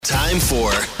Time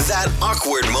for That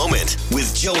Awkward Moment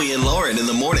with Joey and Lauren in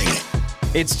the morning.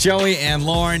 It's Joey and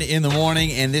Lauren in the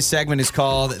morning, and this segment is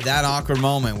called That Awkward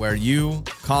Moment, where you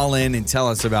call in and tell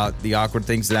us about the awkward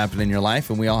things that happen in your life,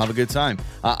 and we all have a good time.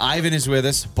 Ivan is with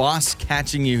us, boss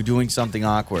catching you doing something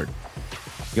awkward.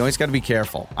 You always got to be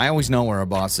careful. I always know where our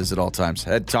boss is at all times.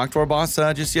 I talked to our boss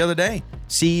just the other day.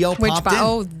 CEO popped in.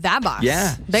 Oh, that boss.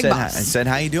 Yeah. Big boss. I said,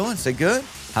 how you doing? I said, good.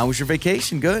 How was your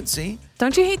vacation? Good. See?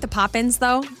 Don't you hate the pop-ins,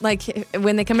 though? Like,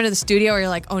 when they come into the studio, you're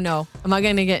like, oh, no, am I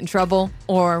going to get in trouble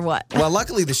or what? Well,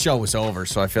 luckily the show was over,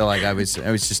 so I feel like I was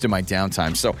just in my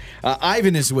downtime. So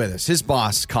Ivan is with us. His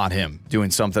boss caught him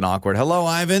doing something awkward. Hello,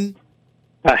 Ivan.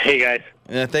 Hey, guys.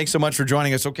 Thanks so much for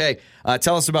joining us. Okay.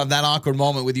 Tell us about that awkward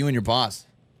moment with you and your boss.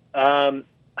 This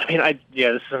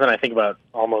is something I think about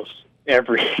almost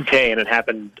every day, and it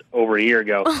happened over a year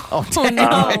ago. Oh,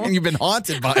 no. And you've been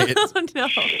haunted by it. Oh, no.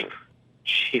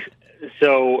 Jeez.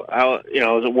 So, I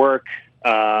was at work,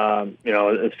 I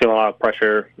was feeling a lot of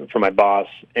pressure from my boss,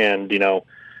 and,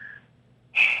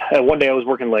 one day I was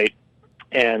working late,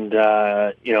 and,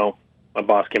 my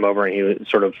boss came over, and he was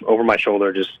sort of over my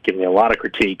shoulder, just giving me a lot of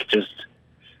critique,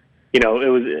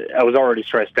 I was already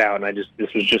stressed out, and this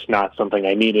was just not something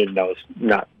I needed, and I was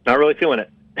not really feeling it.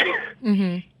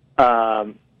 Mm-hmm.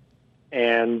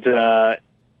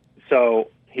 So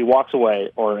he walks away,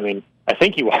 I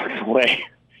think he walks away.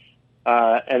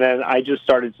 And then I just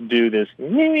started to do this.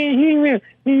 I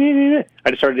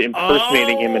just started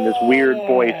impersonating him in this weird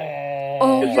voice.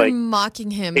 Oh, It's you're like-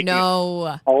 mocking him.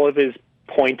 No. All of his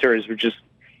pointers were just,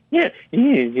 yeah.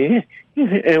 And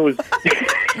it was...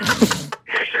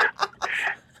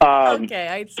 Okay,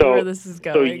 I see where this is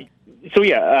going.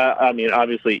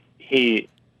 Obviously he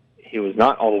was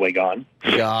not all the way gone.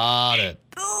 Got it.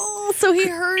 Oh, so he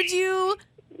heard you?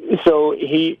 So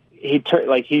he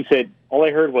said, all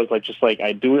I heard was I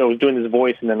was doing this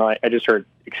voice, and then I just heard,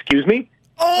 "Excuse me."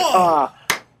 Oh,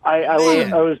 I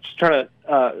was just trying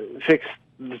to fix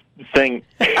the thing,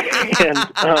 and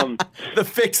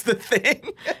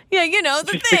Yeah,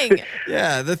 the thing.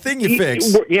 yeah, the thing you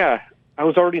fix. Yeah, I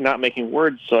was already not making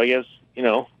words, so I guess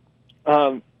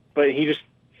but he just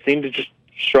seemed to just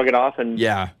shrug it off, and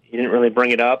Yeah. he didn't really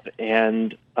bring it up,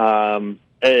 and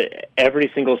every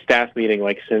single staff meeting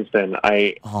since then,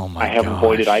 I have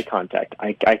avoided eye contact.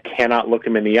 I cannot look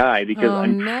him in the eye because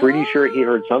I'm pretty sure he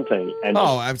heard something. And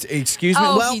Excuse me.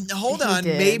 Oh, Well, he hold on.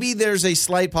 did. Maybe there's a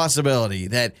slight possibility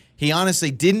that he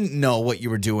honestly didn't know what you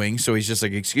were doing, so he's just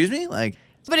like, excuse me?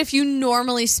 But if you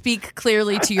normally speak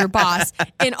clearly to your boss,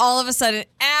 and all of a sudden,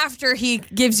 after he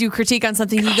gives you critique on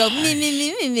something, you go, meh, meh,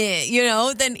 meh, meh, meh,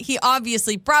 then he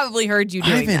obviously probably heard you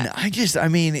doing Ivan, that.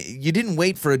 you didn't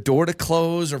wait for a door to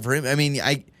close or for him.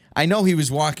 I know he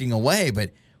was walking away,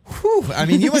 but whew,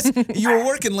 you were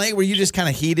working late. Were you just kind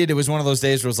of heated? It was one of those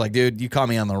days where it was like, dude, you caught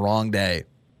me on the wrong day.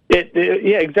 Yeah,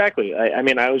 exactly.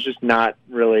 I was just not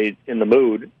really in the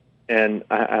mood, and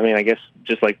I guess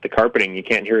just like the carpeting, you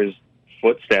can't hear his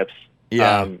footsteps.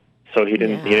 Yeah. So he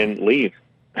didn't leave.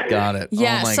 Got it.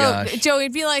 Yeah, Oh my so gosh. Joey,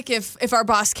 it'd be like if our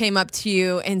boss came up to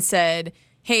you and said,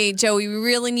 hey, Joey, we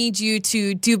really need you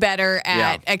to do better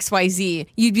at XYZ.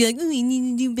 You'd be like, oh, we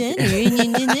need to do better.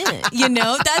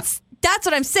 That's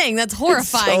what I'm saying. That's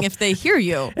horrifying if they hear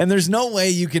you. And there's no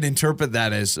way you can interpret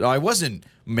that as, I wasn't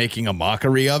making a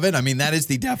mockery of it. That is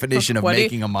the definition of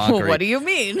making a mockery. What do you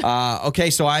mean? Okay,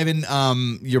 so Ivan,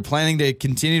 you're planning to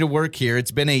continue to work here.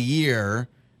 It's been a year,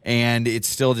 and it's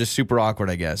still just super awkward,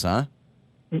 I guess, huh?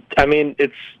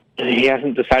 He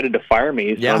hasn't decided to fire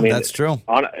me. So, Yeah, that's true.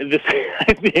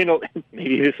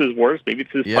 Maybe this is worse. Maybe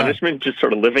this is punishment. Just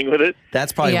sort of living with it.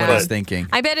 That's probably what I was thinking.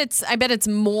 I bet it's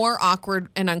more awkward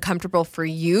and uncomfortable for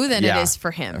you than it is for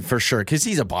him. For sure, because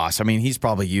he's a boss. He's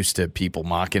probably used to people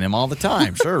mocking him all the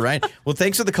time. Sure, right? Well,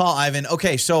 thanks for the call, Ivan.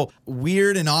 Okay, so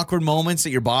weird and awkward moments that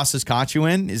your boss has caught you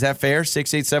in. Is that fair?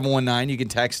 68719. You can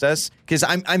text us. Because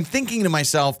I'm thinking to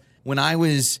myself, when I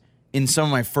was in some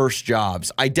of my first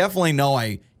jobs, I definitely know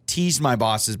I teased my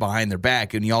bosses behind their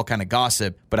back and you all kind of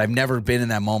gossip, but I've never been in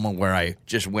that moment where I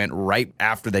just went right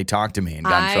after they talked to me and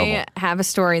got in trouble. I have a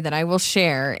story that I will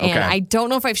share, and Okay. I don't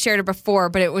know if I've shared it before,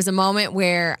 but it was a moment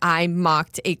where I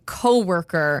mocked a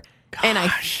coworker. And I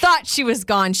thought she was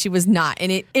gone. She was not.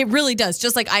 And it really does.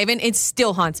 Just like Ivan, it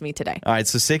still haunts me today. All right,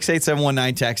 so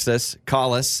 68719, text us,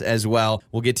 call us as well.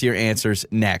 We'll get to your answers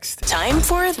next. Time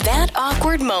for That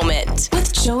Awkward Moment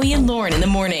with Joey and Lauren in the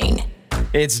morning.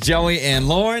 It's Joey and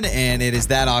Lauren, and it is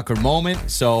That Awkward Moment.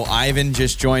 So Ivan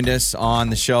just joined us on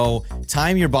the show.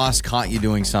 Time your boss caught you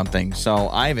doing something. So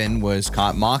Ivan was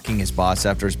caught mocking his boss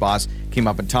after his boss came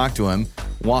up and talked to him,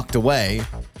 walked away.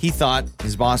 he thought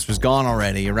his boss was gone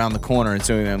already around the corner, and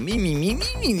so he went,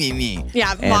 me.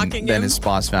 Yeah, and mocking then him. his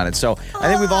boss found it. So I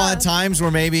think we've all had times where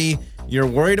maybe you're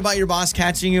worried about your boss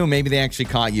catching you, and maybe they actually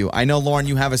caught you. I know, Lauren,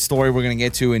 you have a story we're going to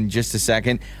get to in just a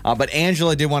second, but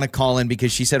Angela did want to call in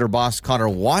because she said her boss caught her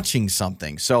watching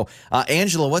something. So,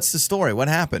 Angela, what's the story? What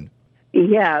happened?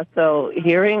 Yeah, so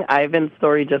hearing Ivan's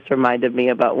story just reminded me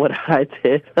about what I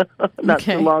did not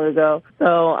too long ago.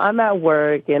 So I'm at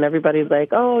work, and everybody's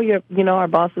like, oh, our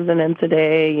boss isn't in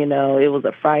today. It was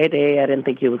a Friday. I didn't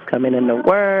think he was coming into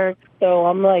work. So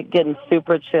I'm, getting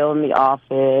super chill in the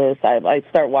office. I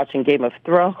start watching Game of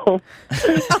Thrones.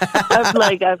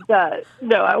 I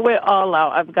went all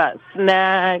out. I've got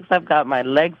snacks. I've got my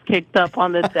legs kicked up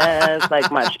on the desk.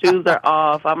 My shoes are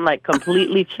off. I'm,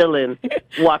 completely chilling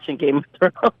watching Game of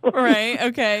Thrones. Right,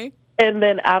 okay. And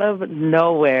then out of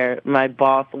nowhere, my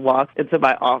boss walks into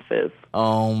my office.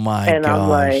 Oh, my gosh. And I'm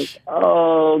like,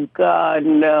 oh, God,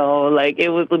 no.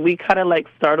 We kind of,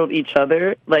 startled each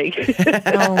other.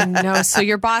 Oh, no. So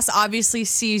your boss obviously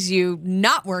sees you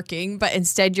not working, but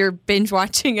instead you're binge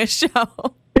watching a show.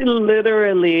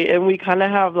 Literally, and we kind of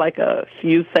have a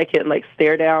few second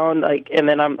stare down, and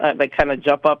then I kind of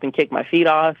jump up and kick my feet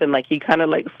off, and he kind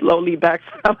of slowly backs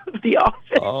out of the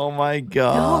office. Oh my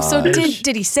God! Oh, so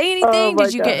did he say anything?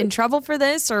 Did you get in trouble for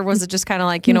this, or was it just kind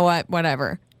of you know what,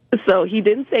 whatever? So he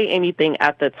didn't say anything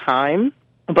at the time.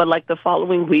 But the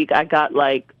following week, I got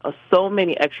so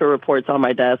many extra reports on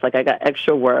my desk. I got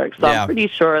extra work. So I'm pretty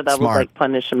sure that was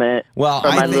punishment for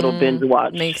my little binge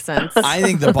watch. Makes sense. I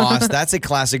think the boss, that's a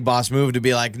classic boss move to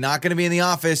be not going to be in the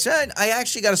office. I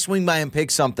actually got to swing by and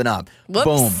pick something up. Whoops.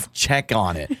 Boom, check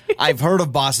on it. I've heard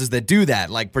of bosses that do that.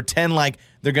 Pretend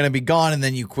they're going to be gone, and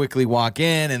then you quickly walk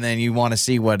in, and then you want to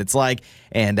see what it's like.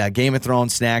 And Game of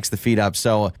Thrones snacks the feet up.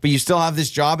 So, but you still have this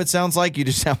job, it sounds like. You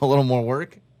just have a little more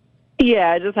work.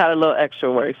 Yeah, I just had a little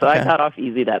extra work, so I got off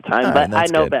easy that time, but I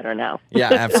know better now.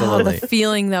 Yeah, absolutely. The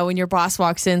feeling, though, when your boss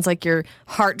walks in, it's your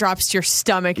heart drops to your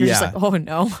stomach. You're just oh,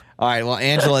 no. All right, well,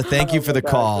 Angela, thank you for the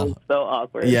call. It was so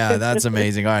awkward. Yeah, that's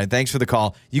amazing. All right, thanks for the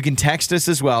call. You can text us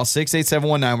as well,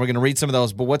 68719. We're going to read some of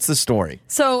those, but what's the story?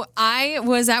 So I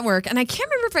was at work, and I can't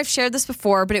remember if I've shared this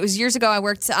before, but it was years ago. I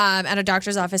worked at a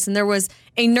doctor's office, and there was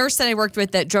a nurse that I worked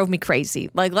with that drove me crazy.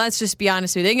 Let's just be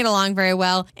honest, we didn't get along very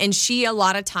well, and she a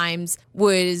lot of times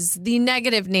was the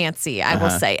negative Nancy, I will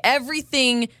say.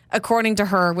 Everything, according to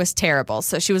her, was terrible.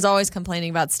 So she was always complaining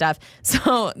about stuff.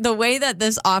 So the way that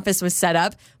this office was set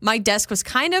up, my desk was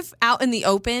kind of out in the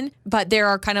open, but there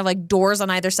are kind of doors on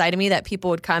either side of me that people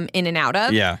would come in and out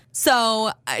of. Yeah.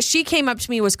 So she came up to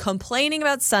me, was complaining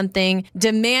about something,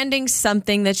 demanding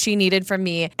something that she needed from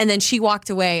me, and then she walked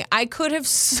away. I could have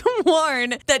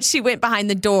sworn that she went behind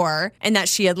the door and that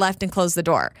she had left and closed the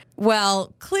door.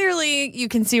 Well, clearly you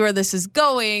can see where this is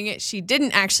going. She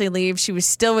didn't actually leave. She was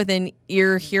still within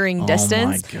ear hearing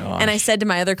distance. Oh my gosh. And I said to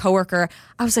my other coworker,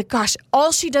 I was like, gosh,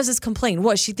 all she does is complain.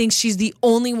 What? She thinks she's the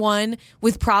only one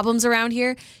with problems around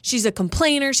here. She's a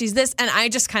complainer. She's this. And I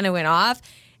just kind of went off.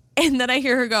 And then I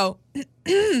hear her go,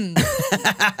 She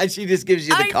just gives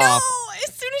you the cough. I know.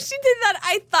 As soon as she did that,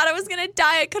 I thought I was going to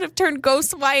die. I could have turned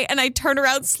ghost white. And I turned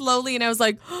around slowly and I was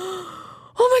like, oh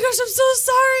my gosh, I'm so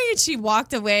sorry. And she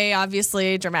walked away,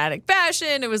 obviously, dramatic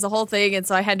fashion. It was the whole thing. And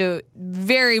so I had to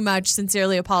very much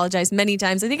sincerely apologize many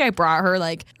times. I think I brought her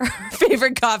her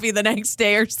favorite coffee the next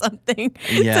day or something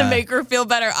to make her feel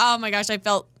better. Oh my gosh, I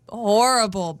felt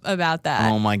horrible about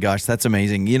that. Oh my gosh, that's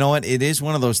amazing. You know what? It is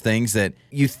one of those things that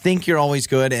you think you're always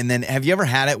good. And then have you ever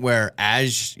had it where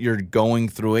as you're going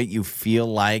through it, you feel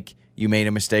like you made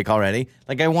a mistake already?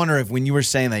 I wonder if when you were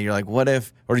saying that, you're like, what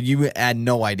if, or you had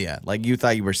no idea? You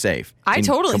thought you were safe. I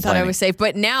totally thought I was safe.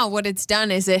 But now what it's done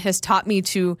is it has taught me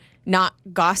to not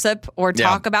gossip or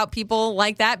talk about people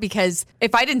like that, because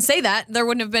if I didn't say that, there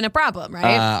wouldn't have been a problem, right?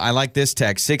 I like this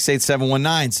text.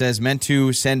 68719 says, meant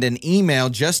to send an email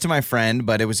just to my friend,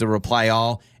 but it was a reply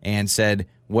all and said,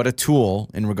 what a tool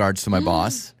in regards to my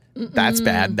boss. That's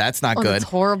bad. That's not good. That's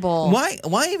horrible.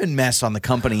 Why even mess on the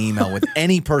company email with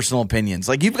any personal opinions?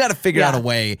 You've got to figure out a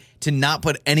way to not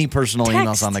put any personal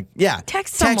emails on the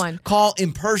text someone, call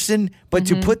in person, but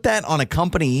to put that on a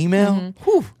company email.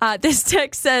 This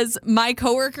text says, my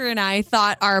coworker and I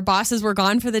thought our bosses were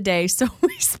gone for the day, so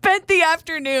we spent the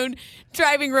afternoon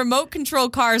driving remote control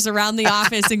cars around the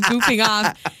office and goofing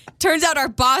off. Turns out our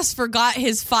boss forgot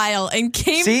his file and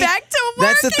came back to work.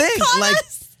 That's the thing.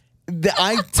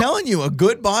 I'm telling you, a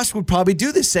good boss would probably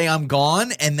do this. Say, I'm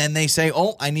gone. And then they say,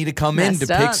 oh, I need to come in to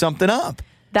pick something up.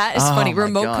 That is funny.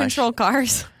 Remote control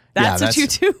cars. That's what you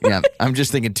do. Yeah. I'm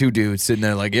just thinking two dudes sitting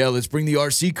there let's bring the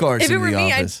RC cars into the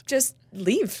office. I'd just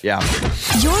leave. Yeah.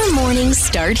 Your mornings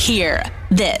start here.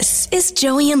 This is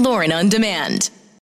Joey and Lauren on Demand.